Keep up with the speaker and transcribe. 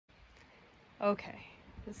Okay,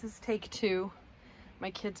 this is take two.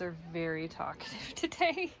 My kids are very talkative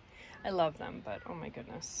today. I love them, but oh my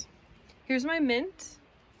goodness. Here's my mint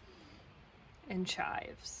and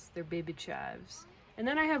chives. They're baby chives. And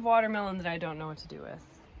then I have watermelon that I don't know what to do with.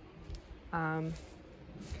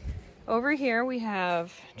 Over here we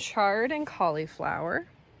have chard and cauliflower.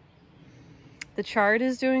 The chard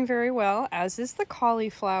is doing very well, as is the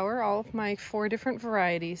cauliflower, all of my 4 different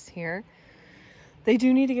varieties here. They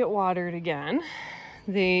do need to get watered again.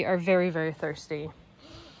 They are very, very thirsty.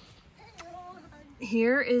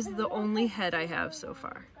 Here is the only head I have so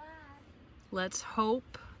far. Let's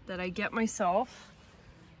hope that I get myself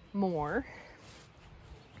more.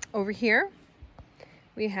 Over here,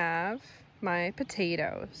 we have my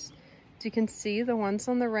potatoes. As you can see, the ones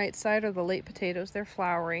on the right side are the late potatoes. They're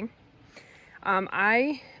flowering.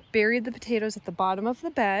 I buried the potatoes at the bottom of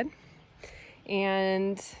the bed,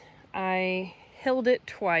 and I hilled it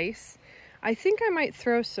twice. I think I might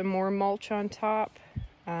throw some more mulch on top,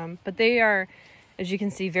 but they are, as you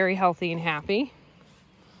can see, very healthy and happy.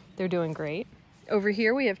 They're doing great. Over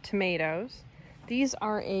here we have tomatoes. These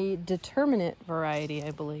are a determinate variety,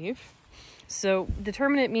 I believe. So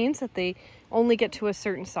determinate means that they only get to a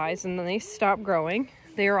certain size and then they stop growing.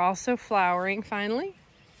 They are also flowering finally.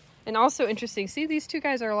 And also interesting, see, these 2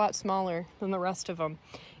 guys are a lot smaller than the rest of them.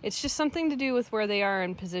 It's just something to do with where they are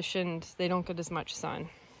and positioned. They don't get as much sun.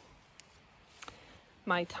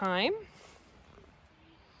 My thyme.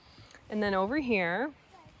 And then over here,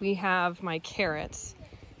 we have my carrots.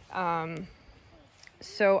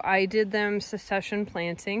 So I did them succession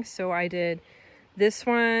planting. So I did this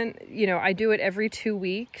one, you know, I do it every 2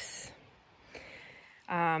 weeks.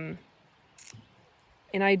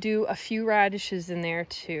 And I do a few radishes in there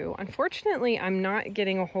too. Unfortunately, I'm not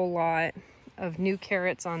getting a whole lot of new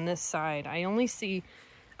carrots on this side. I only see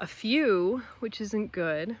a few, which isn't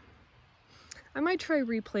good. I might try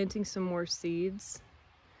replanting some more seeds.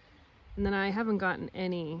 And then I haven't gotten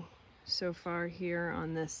any so far here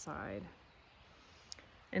on this side.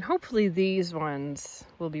 And hopefully these ones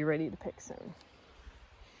will be ready to pick soon.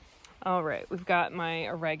 All right, we've got my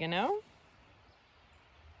oregano.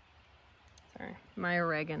 My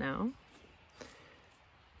oregano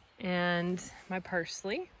and my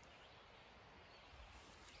parsley.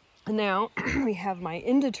 And now we have my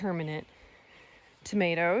indeterminate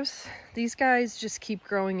tomatoes. These guys just keep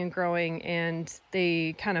growing and growing, and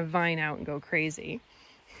they kind of vine out and go crazy.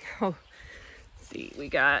 Oh, let's see, we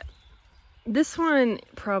got this one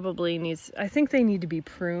probably needs, I think they need to be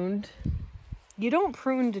pruned. You don't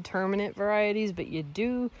prune determinate varieties, but you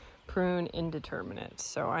do prune indeterminate.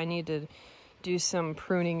 So I need to do some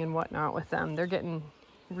pruning and whatnot with them. They're getting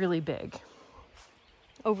really big.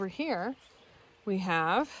 Over here, we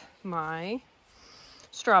have my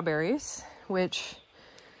strawberries, which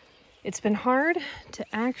it's been hard to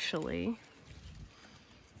actually,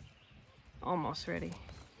 almost ready,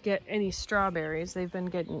 get any strawberries. They've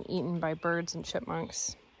been getting eaten by birds and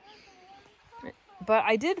chipmunks. But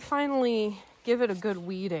I did finally give it a good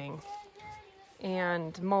weeding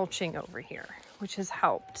and mulching over here, which has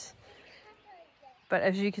helped. But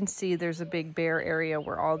as you can see, there's a big bare area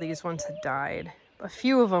where all these ones had died. A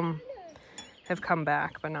few of them have come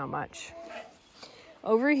back, but not much.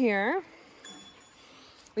 Over here,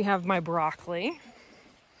 we have my broccoli.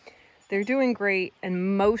 They're doing great,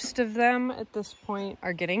 and most of them at this point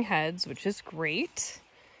are getting heads, which is great.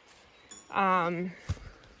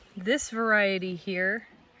 This variety here,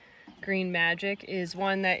 Green Magic, is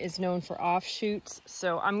one that is known for offshoots.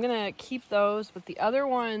 So I'm gonna keep those, but the other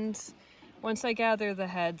ones, once I gather the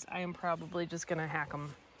heads, I am probably just gonna hack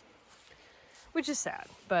them, which is sad,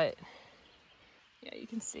 but yeah, you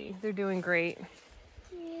can see they're doing great.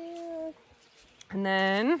 Yeah. And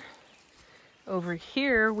then over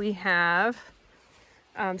here we have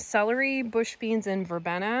celery, bush beans, and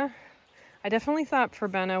verbena. I definitely thought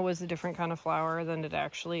verbena was a different kind of flower than it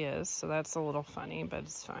actually is, so that's a little funny, but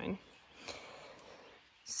it's fine.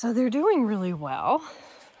 So they're doing really well.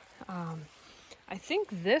 I think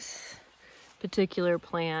this particular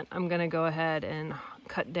plant I'm gonna go ahead and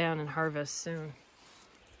cut down and harvest soon.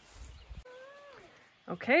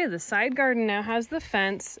 Okay, the side garden now has the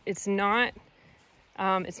fence. It's not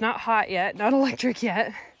hot yet, not electric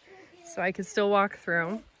yet, so I can still walk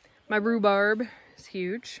through. My rhubarb is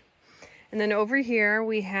huge. And then over here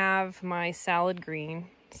we have my salad green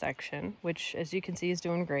section, which as you can see is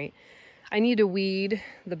doing great. I need to weed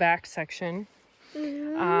the back section.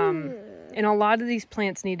 And a lot of these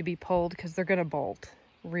plants need to be pulled because they're gonna bolt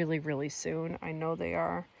really, really soon. I know they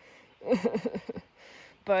are.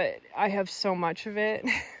 But I have so much of it.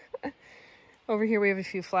 Over here we have a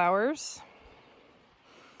few flowers.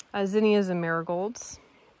 zinnias and marigolds.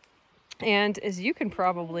 And as you can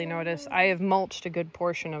probably notice, I have mulched a good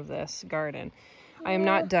portion of this garden. I am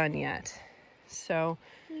not done yet, so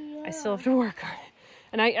I still have to work on it.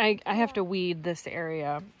 And I have to weed this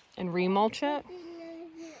area and remulch it.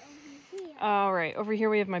 All right, over here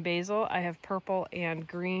we have my basil. I have purple and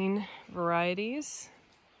green varieties.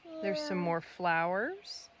 There's some more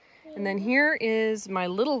flowers. And then here is my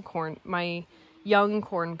my young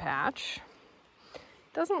corn patch.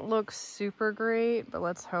 Doesn't look super great, but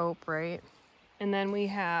let's hope, right? And then we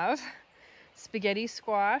have spaghetti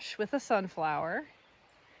squash with a sunflower.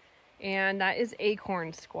 And that is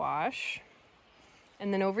acorn squash.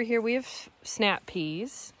 And then over here we have snap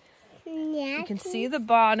peas. You can see the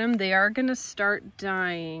bottom. They are going to start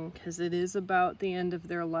dying because it is about the end of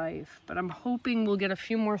their life. But I'm hoping we'll get a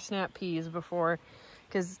few more snap peas before,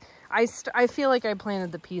 because I feel like I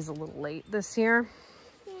planted the peas a little late this year.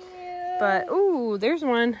 But, ooh, there's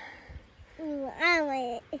one. I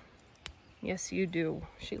want it. Yes, you do.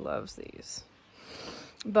 She loves these.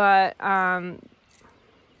 But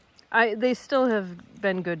they still have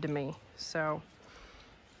been good to me, so.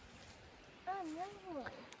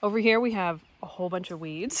 Over here we have a whole bunch of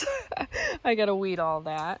weeds. I gotta weed all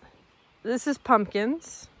that. This is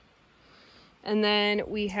pumpkins. And then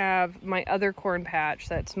we have my other corn patch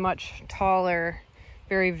that's much taller,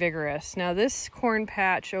 very vigorous. Now this corn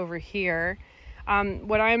patch over here,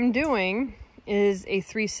 what I'm doing is a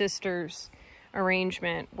Three Sisters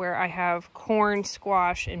arrangement where I have corn,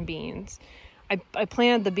 squash, and beans. I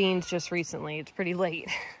planted the beans just recently. It's pretty late,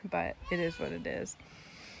 but it is what it is.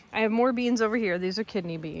 I have more beans over here. These are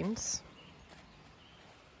kidney beans.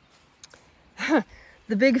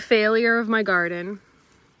 The big failure of my garden,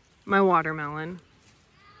 my watermelon.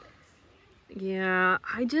 Yeah,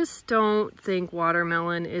 I just don't think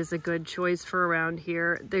watermelon is a good choice for around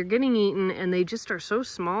here. They're getting eaten and they just are so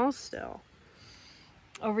small still.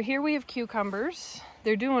 Over here we have cucumbers.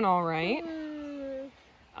 They're doing all right.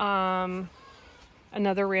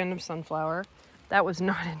 Another random sunflower. That was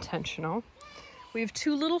not intentional. We have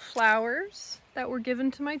two little flowers that were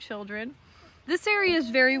given to my children. This area is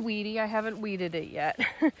very weedy. I haven't weeded it yet.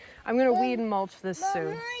 I'm going to weed and mulch this soon.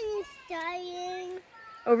 Mine's dying.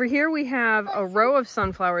 Over here we have a row of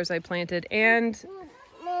sunflowers I planted, and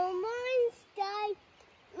Mine's died.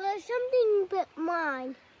 There's something but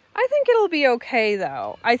mine. I think it'll be okay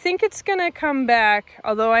though. I think it's going to come back,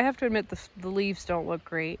 although I have to admit the leaves don't look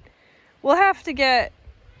great. We'll have to get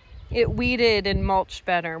it weeded and mulched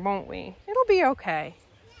better, won't we? It'll be okay.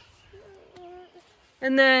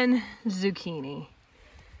 And then zucchini.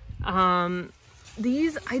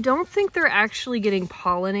 These, I don't think they're actually getting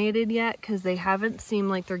pollinated yet because they haven't seemed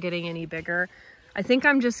like they're getting any bigger. I think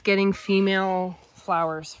I'm just getting female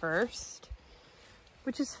flowers first,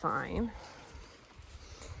 which is fine.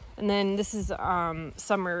 And then this is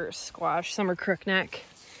summer squash, summer crookneck.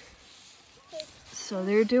 So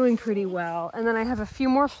they're doing pretty well. And then I have a few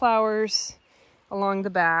more flowers along the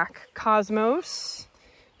back. Cosmos,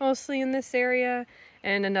 mostly in this area,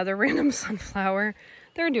 and another random sunflower.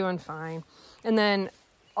 They're doing fine. And then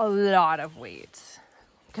a lot of weeds.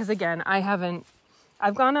 Because again,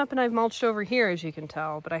 I've gone up and I've mulched over here, as you can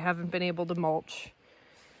tell, but I haven't been able to mulch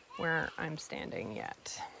where I'm standing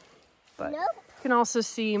yet. But Nope. you can also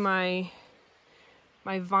see my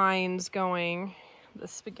vines going. The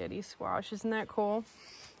spaghetti squash, isn't that cool?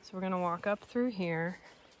 So we're gonna walk up through here.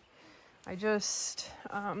 I just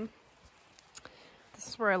this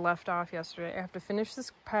is where I left off yesterday. I have to finish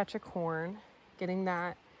this patch of corn, getting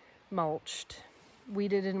that mulched,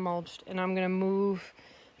 weeded and mulched, and I'm gonna move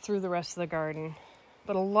through the rest of the garden.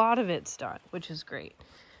 But a lot of it's done, which is great.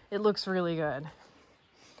 It looks really good.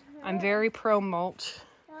 I'm very pro mulch.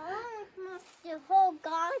 The whole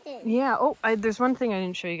garden. Yeah, oh, there's one thing I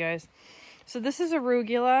didn't show you guys. So this is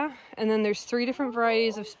arugula, and then there's 3 different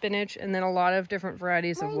varieties of spinach, and then a lot of different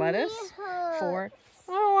varieties of lettuce. 4.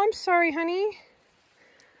 Oh, I'm sorry, honey.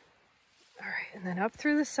 All right, and then up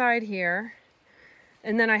through the side here.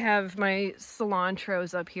 And then I have my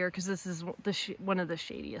cilantros up here, because this is one of the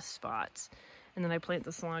shadiest spots. And then I plant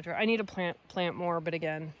the cilantro. I need to plant more, but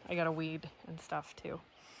again, I got to weed and stuff too.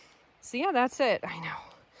 So yeah, that's it. I know.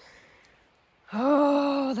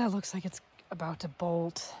 Oh, that looks like it's about to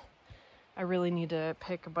bolt. I really need to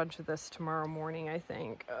pick a bunch of this tomorrow morning, I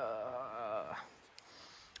think.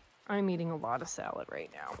 I'm eating a lot of salad right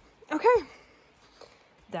now. Okay.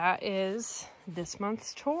 That is this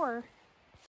month's tour.